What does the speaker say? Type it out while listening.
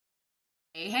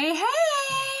Hey, hey, hey!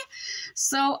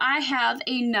 So I have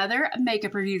another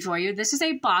makeup review for you. This is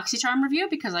a Boxycharm review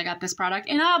because I got this product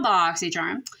in a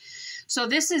Boxycharm. So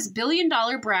this is Billion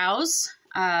Dollar Brows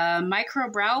Micro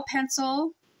Brow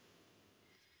Pencil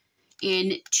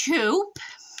in Taupe.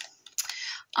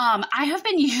 I have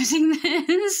been using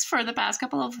this for the past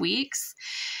couple of weeks.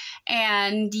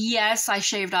 And yes, I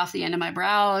shaved off the end of my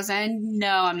brows, and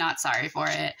no, I'm not sorry for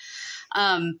it.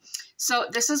 So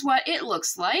this is what it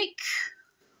looks like.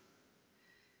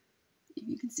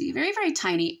 You can see very, very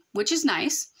tiny, which is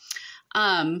nice.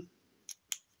 You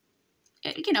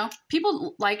know,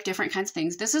 people like different kinds of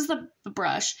things. This is the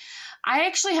brush. I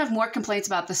actually have more complaints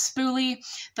about the spoolie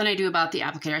than I do about the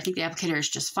applicator. I think the applicator is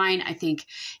just fine. I think,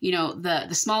 you know,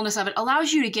 the smallness of it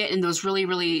allows you to get in those really,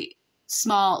 really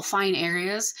small, fine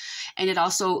areas. And it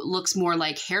also looks more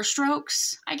like hair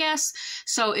strokes, I guess.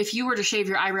 So if you were to shave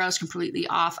your eyebrows completely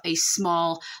off, a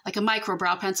small, like a micro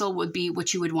brow pencil would be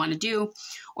what you would want to do,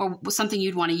 or something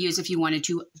you'd want to use if you wanted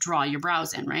to draw your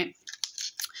brows in, right?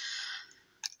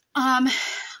 I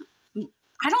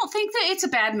don't think that it's a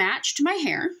bad match to my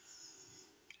hair.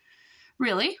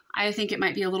 Really, I think it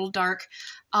might be a little dark.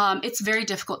 It's very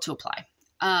difficult to apply.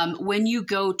 When you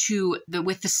go to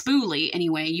with the spoolie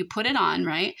anyway, you put it on,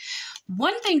 right?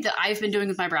 One thing that I've been doing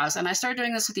with my brows, and I started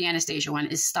doing this with the Anastasia one,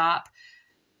 is stop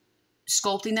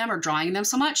sculpting them or drawing them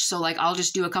so much. So like I'll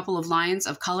just do a couple of lines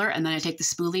of color and then I take the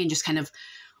spoolie and just kind of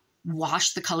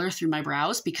wash the color through my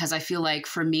brows, because I feel like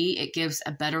for me, it gives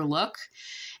a better look.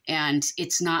 And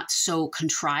it's not so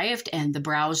contrived, and the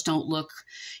brows don't look,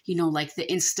 you know, like the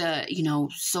Insta, you know,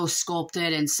 so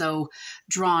sculpted and so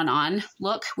drawn on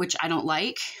look, which I don't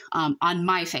like on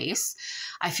my face.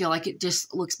 I feel like it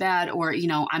just looks bad, or, you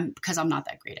know, because I'm not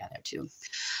that great at it too.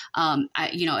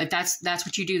 You know, if that's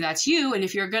what you do, that's you. And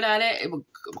if you're good at it,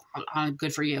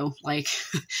 good for you. Like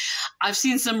I've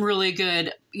seen some really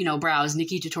good, you know, brows.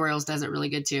 Nikki Tutorials does it really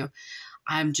good too.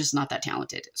 I'm just not that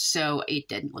talented. So it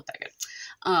didn't look that good.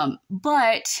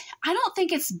 But I don't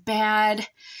think it's bad.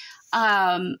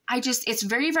 It's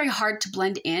very, very hard to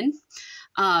blend in.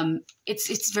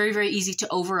 It's very, very easy to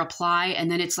over apply,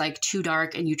 and then it's like too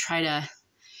dark and you try to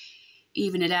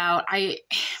even it out.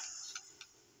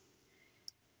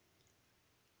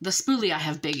 The spoolie I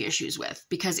have big issues with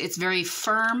because it's very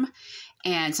firm,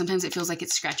 and sometimes it feels like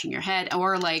it's scratching your head,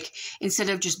 or like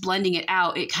instead of just blending it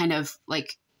out, it kind of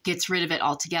like gets rid of it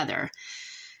altogether.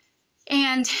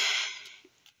 And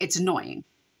it's annoying,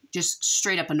 just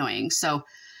straight up annoying. So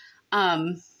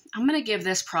I'm going to give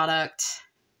this product,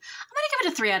 I'm going to give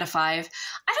it a 3 out of 5.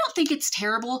 I don't think it's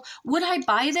terrible. Would I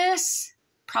buy this?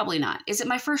 Probably not. Is it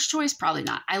my first choice? Probably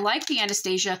not. I like the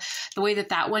Anastasia, the way that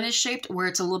that one is shaped, where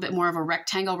it's a little bit more of a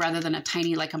rectangle rather than a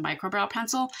tiny, like a microbrow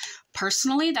pencil.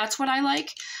 Personally, that's what I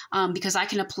like, because I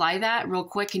can apply that real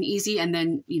quick and easy. And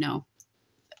then, you know,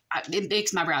 it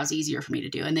makes my brows easier for me to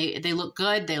do. And they look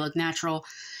good. They look natural.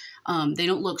 They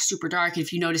don't look super dark.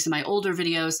 If you notice in my older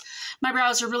videos, my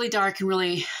brows are really dark and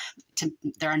really,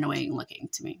 they're annoying looking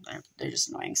to me. They're just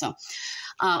annoying. So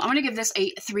I'm going to give this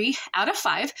a 3 out of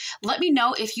 5. Let me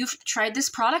know if you've tried this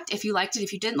product, if you liked it,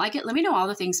 if you didn't like it. Let me know all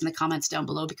the things in the comments down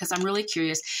below, because I'm really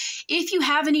curious. If you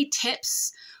have any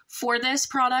tips for this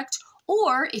product,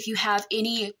 or if you have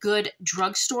any good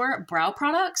drugstore brow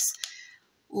products,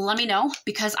 let me know,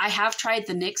 because I have tried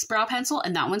the NYX brow pencil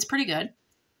and that one's pretty good.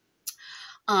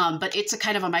 But it's a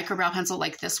kind of a micro brow pencil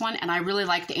like this one. And I really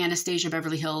like the Anastasia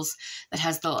Beverly Hills that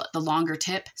has the longer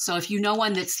tip. So if you know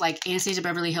one that's like Anastasia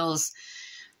Beverly Hills,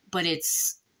 but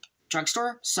it's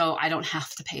drugstore, so I don't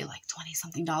have to pay like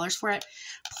 $20-something for it,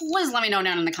 please let me know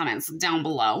down in the comments down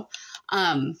below.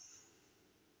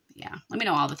 Yeah, let me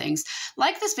know all the things.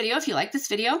 Like this video if you like this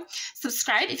video.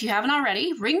 Subscribe if you haven't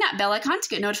already. Ring that bell icon to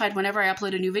get notified whenever I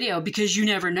upload a new video, because you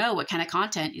never know what kind of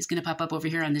content is going to pop up over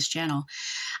here on this channel.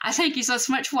 I thank you so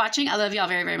much for watching. I love y'all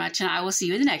very, very much, and I will see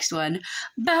you in the next one.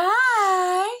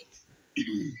 Bye!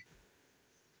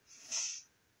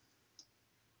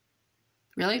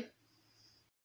 Really?